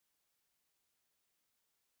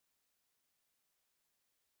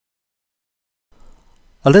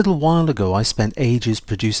A little while ago I spent ages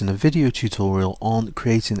producing a video tutorial on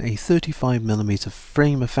creating a 35mm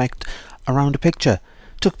frame effect around a picture.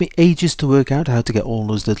 Took me ages to work out how to get all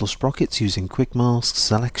those little sprockets using quick masks,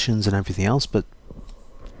 selections and everything else, but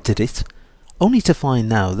did it. Only to find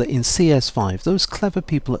now that in CS5 those clever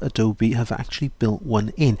people at Adobe have actually built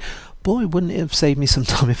one in. Boy, wouldn't it have saved me some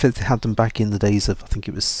time if it had them back in the days of, I think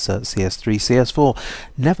it was CS3, CS4.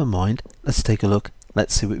 Never mind, let's take a look.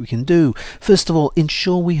 Let's see what we can do. First of all,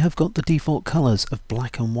 ensure we have got the default colours of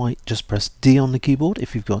black and white. Just press D on the keyboard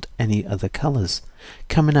if you've got any other colours.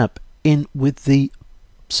 Coming up in with the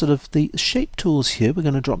the shape tools here, we're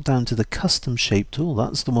going to drop down to the custom shape tool.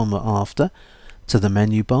 That's the one we're after. To the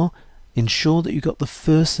menu bar. Ensure that you've got the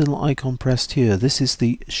first little icon pressed here. This is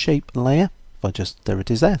the shape layer. There it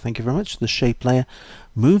is there. Thank you very much. The shape layer.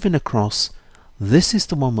 Moving across. This is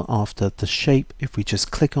the one we're after. The shape. If we just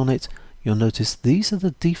click on it, you'll notice these are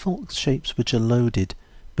the default shapes which are loaded.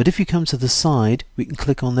 But if you come to the side, we can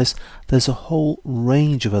click on this. There's a whole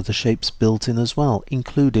range of other shapes built in as well,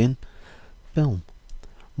 including film.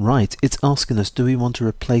 Right, it's asking us, do we want to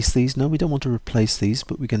replace these? No, we don't want to replace these,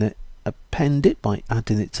 but we're going to append it by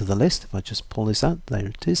adding it to the list. If I just pull this out, there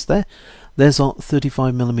it is there. There's our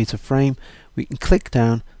 35mm frame. We can click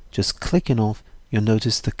down, just clicking off. You'll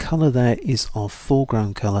notice the color there is our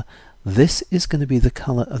foreground color. This is going to be the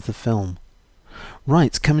color of the film.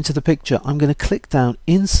 Right, coming to the picture, I'm going to click down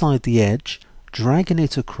inside the edge, dragging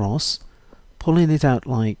it across, pulling it out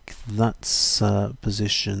like that's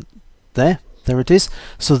position there. There it is.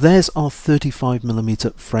 So there's our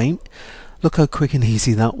 35mm frame. Look how quick and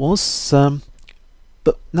easy that was.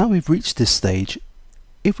 But now we've reached this stage,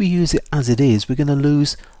 if we use it as it is, we're going to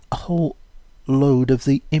lose a whole load of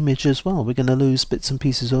the image as well. We're going to lose bits and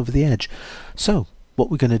pieces over the edge. So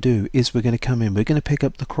what we're going to do is we're going to come in, we're going to pick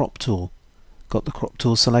up the crop tool. Got the crop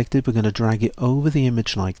tool selected, we're going to drag it over the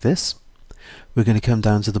image like this. We're going to come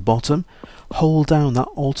down to the bottom, hold down that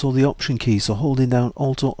Alt or the Option key. So holding down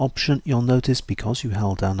Alt or Option, you'll notice because you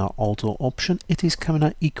held down that Alt or Option, it is coming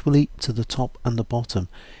out equally to the top and the bottom.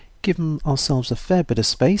 Giving ourselves a fair bit of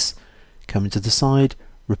space, coming to the side,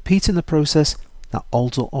 repeating the process, that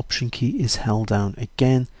Alt or Option key is held down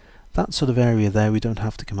again. That sort of area there, we don't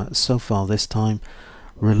have to come out so far this time.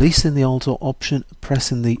 Releasing the Alt or Option,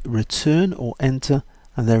 pressing the Return or Enter,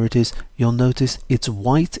 and there it is. You'll notice it's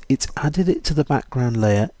white. It's added it to the background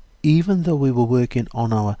layer, even though we were working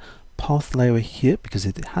on our path layer here, because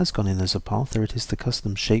it has gone in as a path. There it is, the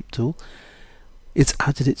custom shape tool. It's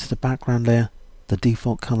added it to the background layer, the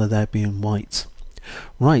default color there being white.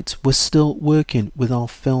 Right, we're still working with our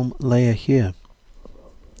film layer here.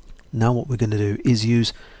 Now what we're going to do is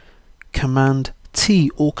use Command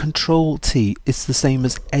T or Control T. It's the same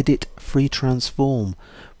as Edit Free Transform.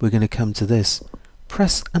 We're going to come to this.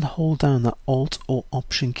 Press and hold down that Alt or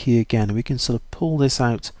Option key again, and we can sort of pull this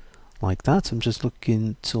out like that. I'm just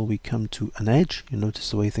looking till we come to an edge. You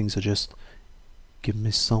notice the way things are just giving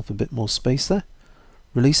myself a bit more space there.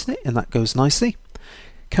 Releasing it, and that goes nicely.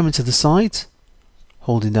 Coming to the sides,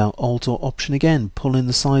 holding down Alt or Option again, pulling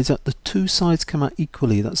the sides out. The two sides come out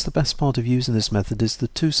equally. That's the best part of using this method, is the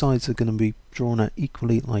two sides are going to be drawn out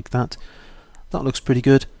equally like that. That looks pretty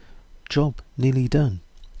good. Job nearly done.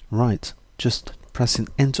 Right, just pressing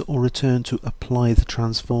Enter or Return to apply the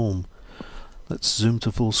transform. Let's zoom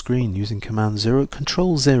to full screen using Command 0,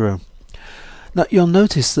 Control 0. Now you'll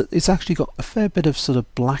notice that it's actually got a fair bit of sort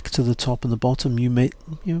of black to the top and the bottom.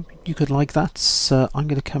 You could like that. So I'm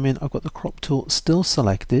going to come in. I've got the crop tool still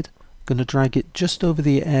selected. I'm going to drag it just over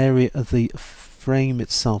the area of the frame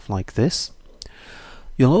itself like this.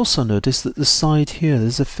 You'll also notice that the side here,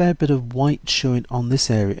 there's a fair bit of white showing on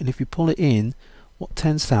this area, and if you pull it in, what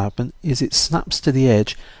tends to happen is it snaps to the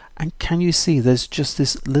edge, and can you see there's just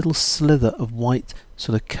this little slither of white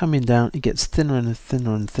sort of coming down. It gets thinner and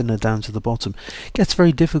thinner and thinner down to the bottom. It gets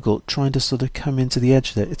very difficult trying to sort of come into the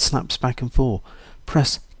edge there. It snaps back and forth.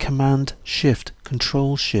 Press Command Shift,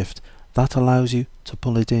 Control Shift. That allows you to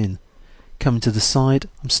pull it in. Coming to the side,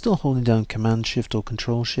 I'm still holding down Command Shift or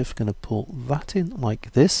Control Shift. Going to pull that in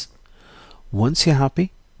like this. Once you're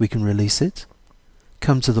happy, we can release it.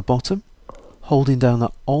 Come to the bottom, holding down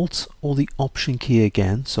that Alt or the Option key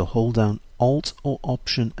again. So hold down Alt or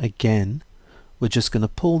Option again. We're just going to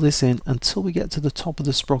pull this in until we get to the top of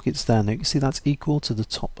the sprockets there. Now you can see that's equal to the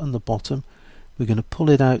top and the bottom. We're going to pull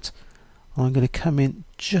it out. I'm going to come in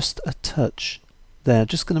just a touch there.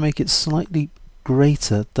 Just going to make it slightly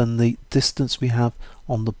greater than the distance we have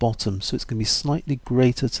on the bottom. So it's going to be slightly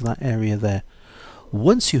greater to that area there.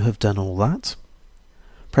 Once you have done all that,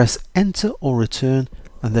 press Enter or Return,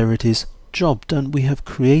 and there it is, Job done. We have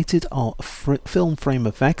created our film frame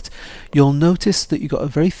effect. You'll notice that you've got a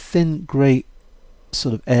very thin grey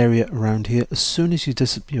sort of area around here. As soon as you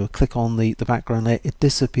click on the background layer, it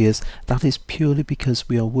disappears. That is purely because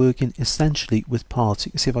we are working essentially with paths.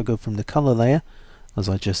 You can see if I go from the color layer, as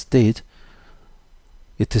I just did,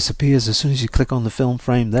 it disappears as soon as you click on the film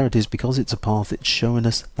frame. There it is, because it's a path, it's showing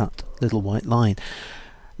us that little white line.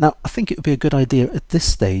 Now I think it would be a good idea at this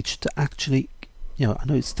stage to actually, I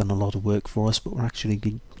know it's done a lot of work for us, but we're actually,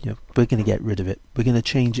 we're going to get rid of it. We're going to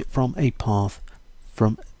change it from a path,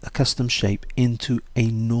 from a custom shape, into a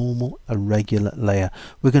normal, a regular layer.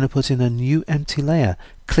 We're going to put in a new empty layer.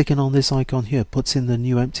 Clicking on this icon here puts in the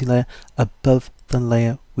new empty layer above the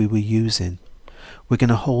layer we were using. We're going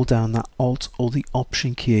to hold down that Alt or the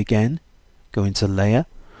Option key again, go into Layer,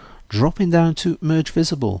 dropping down to Merge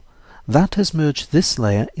Visible. That has merged this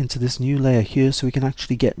layer into this new layer here, so we can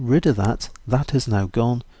actually get rid of that. That has now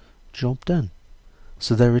gone. Job done.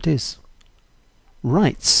 So there it is.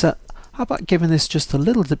 Right, so how about giving this just a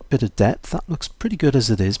little bit of depth? That looks pretty good as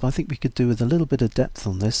it is, but I think we could do with a little bit of depth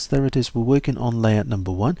on this. There it is. We're working on layer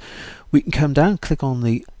number 1. We can come down, click on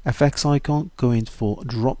the FX icon, go in for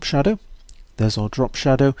drop shadow. There's our drop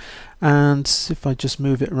shadow, and if I just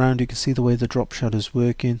move it around, you can see the way the drop shadow is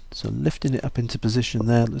working. So lifting it up into position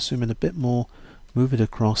there, let's zoom in a bit more, move it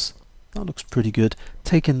across. That looks pretty good.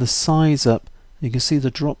 Taking the size up, you can see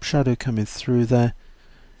the drop shadow coming through there.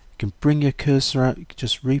 You can bring your cursor out, you can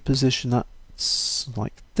just reposition that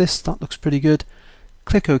like this. That looks pretty good.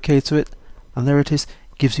 Click OK to it, and there it is.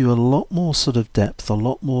 Gives you a lot more sort of depth, a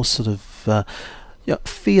lot more sort of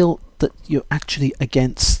feel that you're actually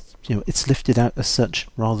against, it's lifted out as such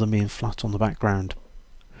rather than being flat on the background.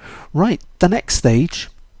 Right, the next stage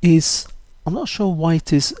is, I'm not sure why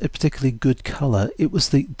it is a particularly good colour. It was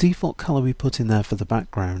the default colour we put in there for the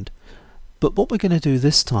background. But what we're going to do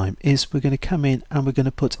this time is we're going to come in and we're going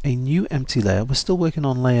to put a new empty layer. We're still working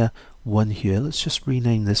on layer 1 here. Let's just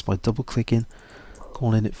rename this by double clicking,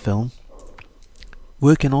 calling it film.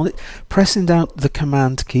 Working on it, pressing down the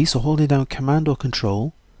Command key, so holding down Command or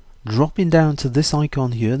Control, dropping down to this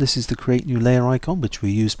icon here. This is the create new layer icon, which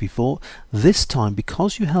we used before. This time,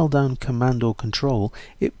 because you held down Command or Control,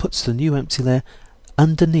 it puts the new empty layer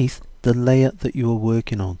underneath the layer that you are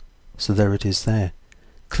working on. So there it is there.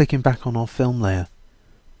 Clicking back on our film layer,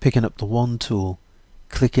 picking up the wand tool,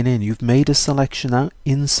 clicking in. You've made a selection now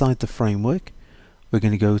inside the framework. We're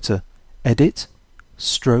going to go to Edit,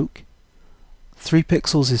 Stroke. 3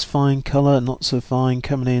 pixels is fine, color not so fine.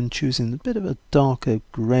 Coming in, choosing a bit of a darker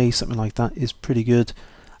grey, something like that is pretty good.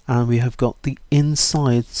 And we have got the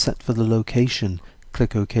inside set for the location.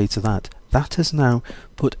 Click OK to that. That has now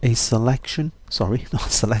put a selection, sorry, not a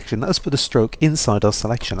selection, let's put a stroke inside our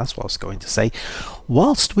selection. That's what I was going to say.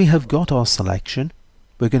 Whilst we have got our selection,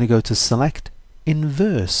 we're going to go to Select,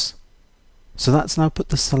 Inverse. So that's now put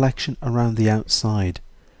the selection around the outside.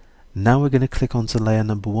 Now we're going to click onto layer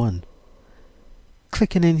number 1.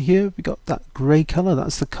 Clicking in here, we got that grey colour.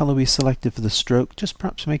 That's the colour we selected for the stroke, just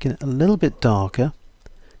perhaps making it a little bit darker.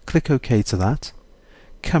 Click OK to that.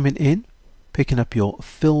 Coming in, picking up your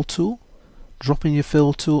fill tool, dropping your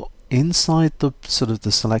fill tool inside the sort of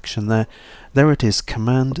the selection there. There it is,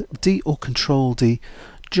 Command D or Control D.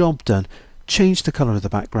 Job done. Change the colour of the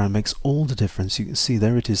background, makes all the difference. You can see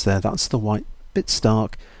there it is there. That's the white, bit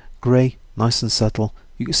stark, grey, nice and subtle.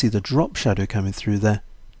 You can see the drop shadow coming through there.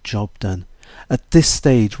 Job done. At this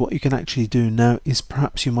stage, what you can actually do now is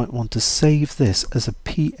perhaps you might want to save this as a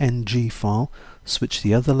PNG file. Switch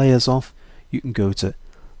the other layers off. You can go to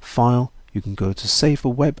File, you can go to Save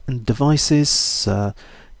for Web and Devices.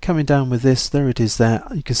 Coming down with this, there it is there.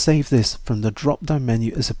 You can save this from the drop down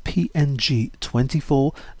menu as a PNG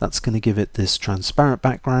 24. That's going to give it this transparent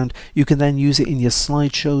background. You can then use it in your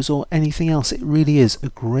slideshows or anything else. It really is a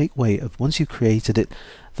great way of, once you've created it,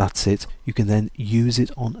 that's it. You can then use it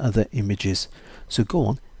on other images. So go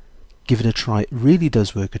on, give it a try. It really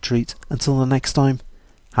does work a treat. Until the next time,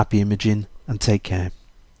 happy imaging and take care.